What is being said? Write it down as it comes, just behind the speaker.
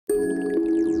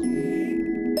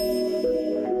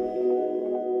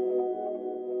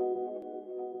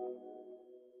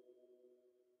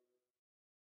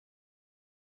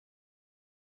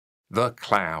The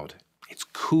cloud. It's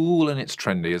cool and it's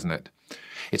trendy, isn't it?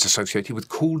 It's associated with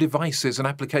cool devices and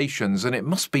applications, and it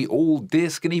must be all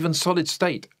disk and even solid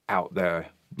state out there,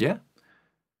 yeah?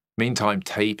 Meantime,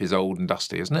 tape is old and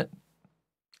dusty, isn't it?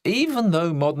 Even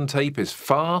though modern tape is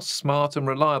fast, smart and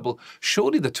reliable,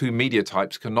 surely the two media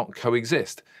types cannot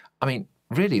coexist. I mean,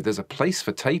 really, there's a place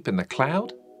for tape in the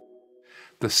cloud?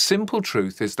 The simple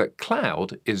truth is that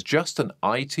cloud is just an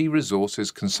IT resources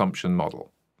consumption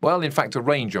model. Well, in fact, a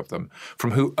range of them,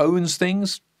 from who owns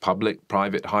things, public,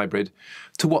 private, hybrid,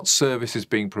 to what service is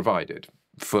being provided,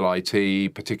 full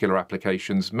IT, particular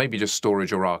applications, maybe just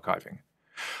storage or archiving.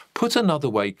 Put another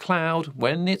way, cloud,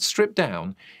 when it's stripped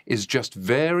down, is just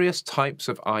various types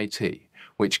of IT,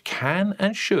 which can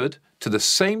and should, to the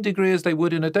same degree as they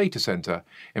would in a data center,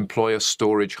 employ a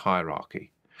storage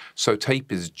hierarchy. So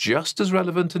tape is just as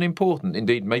relevant and important,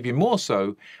 indeed maybe more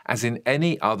so, as in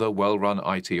any other well-run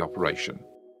IT operation.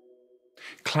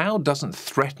 Cloud doesn't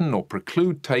threaten or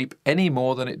preclude tape any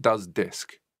more than it does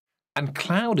disk. And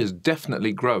cloud is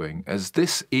definitely growing, as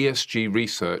this ESG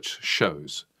research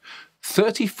shows.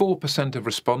 34% of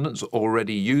respondents are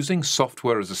already using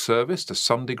software as a service to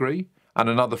some degree, and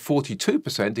another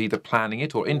 42% either planning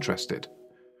it or interested.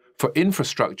 For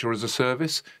infrastructure as a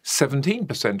service,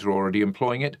 17% are already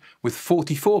employing it, with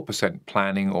 44%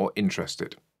 planning or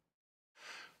interested.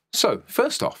 So,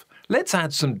 first off, let's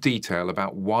add some detail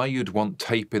about why you'd want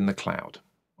tape in the cloud.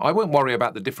 I won't worry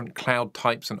about the different cloud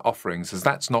types and offerings, as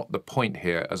that's not the point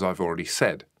here, as I've already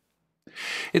said.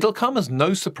 It'll come as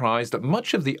no surprise that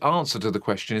much of the answer to the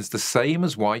question is the same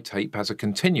as why tape has a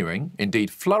continuing, indeed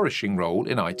flourishing role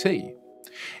in IT.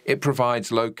 It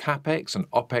provides low capex and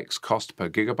opex cost per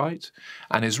gigabyte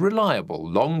and is reliable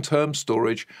long-term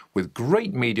storage with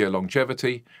great media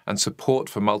longevity and support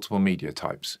for multiple media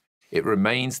types. It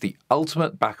remains the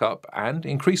ultimate backup and,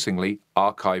 increasingly,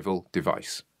 archival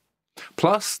device.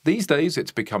 Plus, these days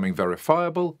it's becoming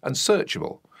verifiable and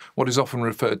searchable, what is often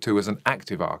referred to as an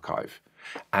active archive,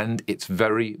 and it's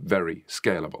very, very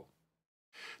scalable.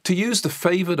 To use the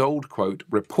favoured old quote,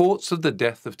 reports of the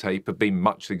death of tape have been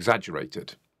much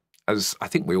exaggerated, as I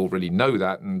think we all really know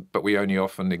that, but we only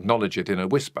often acknowledge it in a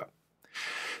whisper.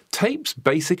 Tape's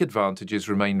basic advantages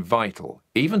remain vital,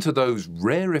 even to those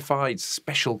rarefied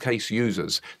special case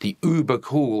users, the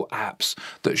uber-cool apps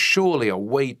that surely are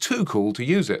way too cool to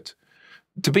use it.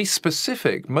 To be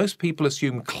specific, most people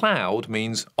assume cloud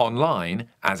means online,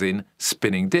 as in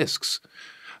spinning disks.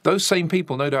 Those same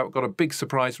people no doubt got a big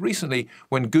surprise recently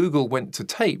when Google went to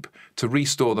tape to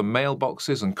restore the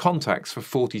mailboxes and contacts for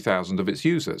 40,000 of its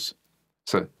users.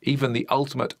 So even the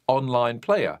ultimate online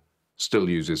player still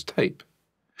uses tape.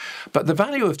 But the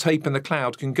value of tape in the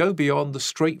cloud can go beyond the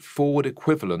straightforward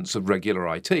equivalence of regular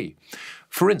IT.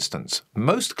 For instance,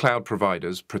 most cloud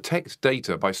providers protect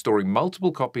data by storing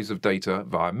multiple copies of data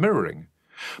via mirroring.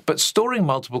 But storing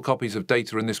multiple copies of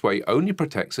data in this way only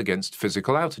protects against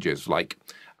physical outages, like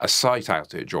a site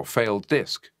outage or failed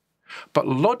disk. But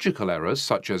logical errors,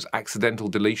 such as accidental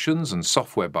deletions and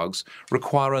software bugs,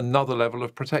 require another level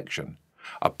of protection,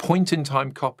 a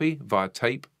point-in-time copy via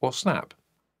tape or snap.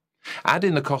 Add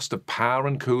in the cost of power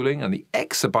and cooling and the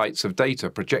exabytes of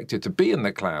data projected to be in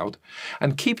the cloud,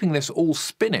 and keeping this all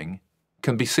spinning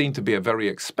can be seen to be a very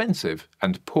expensive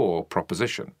and poor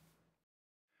proposition.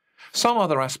 Some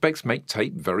other aspects make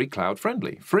tape very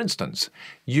cloud-friendly. For instance,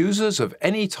 users of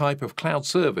any type of cloud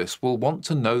service will want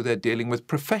to know they're dealing with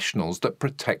professionals that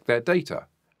protect their data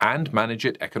and manage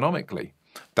it economically.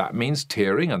 That means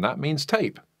tiering and that means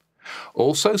tape.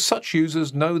 Also, such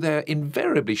users know they're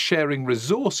invariably sharing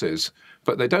resources,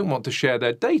 but they don't want to share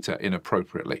their data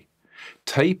inappropriately.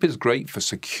 Tape is great for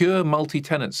secure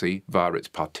multi-tenancy via its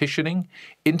partitioning,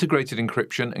 integrated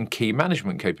encryption and key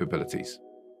management capabilities.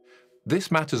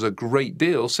 This matters a great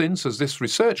deal since, as this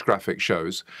research graphic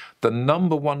shows, the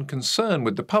 #1 concern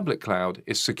with the public cloud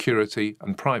is security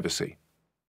and privacy.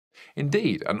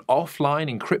 Indeed, an offline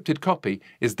encrypted copy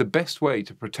is the best way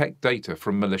to protect data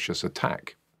from malicious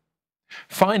attack.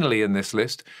 Finally in this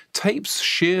list, tape's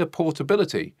sheer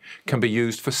portability can be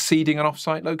used for seeding an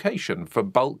off-site location for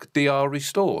bulk DR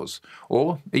restores,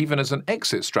 or even as an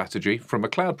exit strategy from a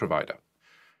cloud provider.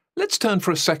 Let's turn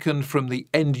for a second from the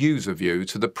end-user view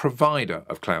to the provider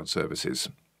of cloud services.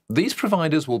 These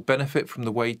providers will benefit from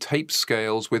the way tape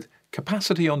scales with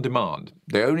capacity on demand.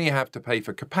 They only have to pay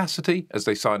for capacity as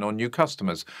they sign on new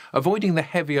customers, avoiding the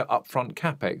heavier upfront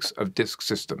capex of disk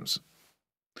systems.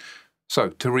 So,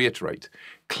 to reiterate,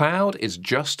 cloud is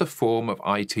just a form of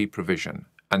IT provision,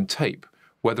 and tape,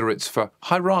 whether it's for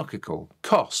hierarchical,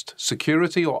 cost,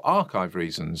 security or archive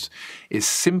reasons, is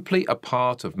simply a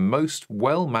part of most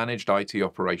well-managed IT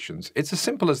operations. It's as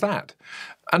simple as that.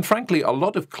 And frankly, a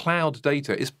lot of cloud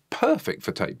data is perfect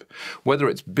for tape. Whether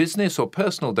it's business or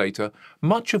personal data,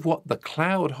 much of what the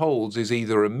cloud holds is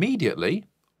either immediately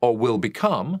or will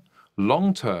become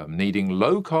long-term, needing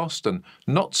low cost and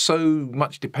not so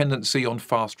much dependency on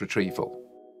fast retrieval.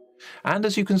 And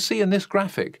as you can see in this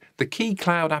graphic, the key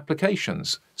cloud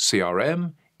applications,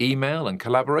 CRM, email and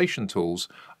collaboration tools,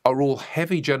 are all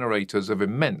heavy generators of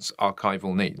immense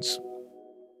archival needs.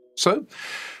 So,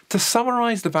 to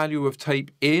summarize the value of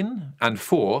tape in and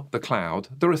for the cloud,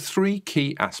 there are three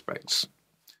key aspects.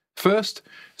 First,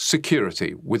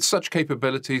 security, with such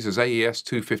capabilities as AES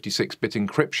 256-bit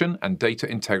encryption and data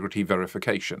integrity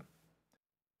verification.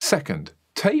 Second,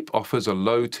 tape offers a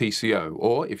low TCO,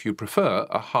 or if you prefer,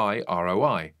 a high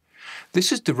ROI.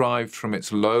 This is derived from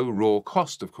its low raw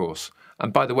cost, of course.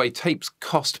 And by the way, tape's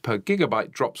cost per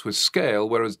gigabyte drops with scale,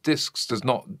 whereas disks does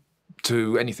not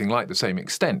to anything like the same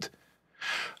extent.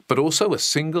 But also a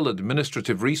single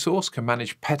administrative resource can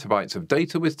manage petabytes of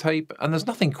data with tape, and there's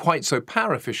nothing quite so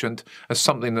power efficient as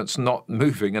something that's not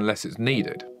moving unless it's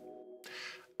needed.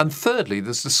 And thirdly,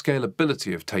 there's the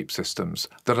scalability of tape systems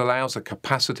that allows a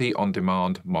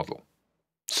capacity-on-demand model.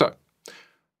 So,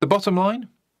 the bottom line?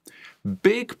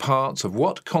 Big parts of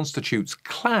what constitutes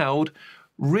cloud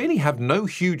really have no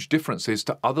huge differences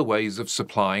to other ways of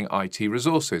supplying IT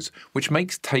resources, which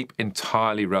makes tape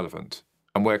entirely relevant.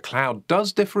 And where cloud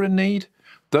does differ in need,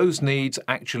 those needs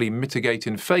actually mitigate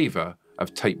in favour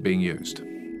of tape being used.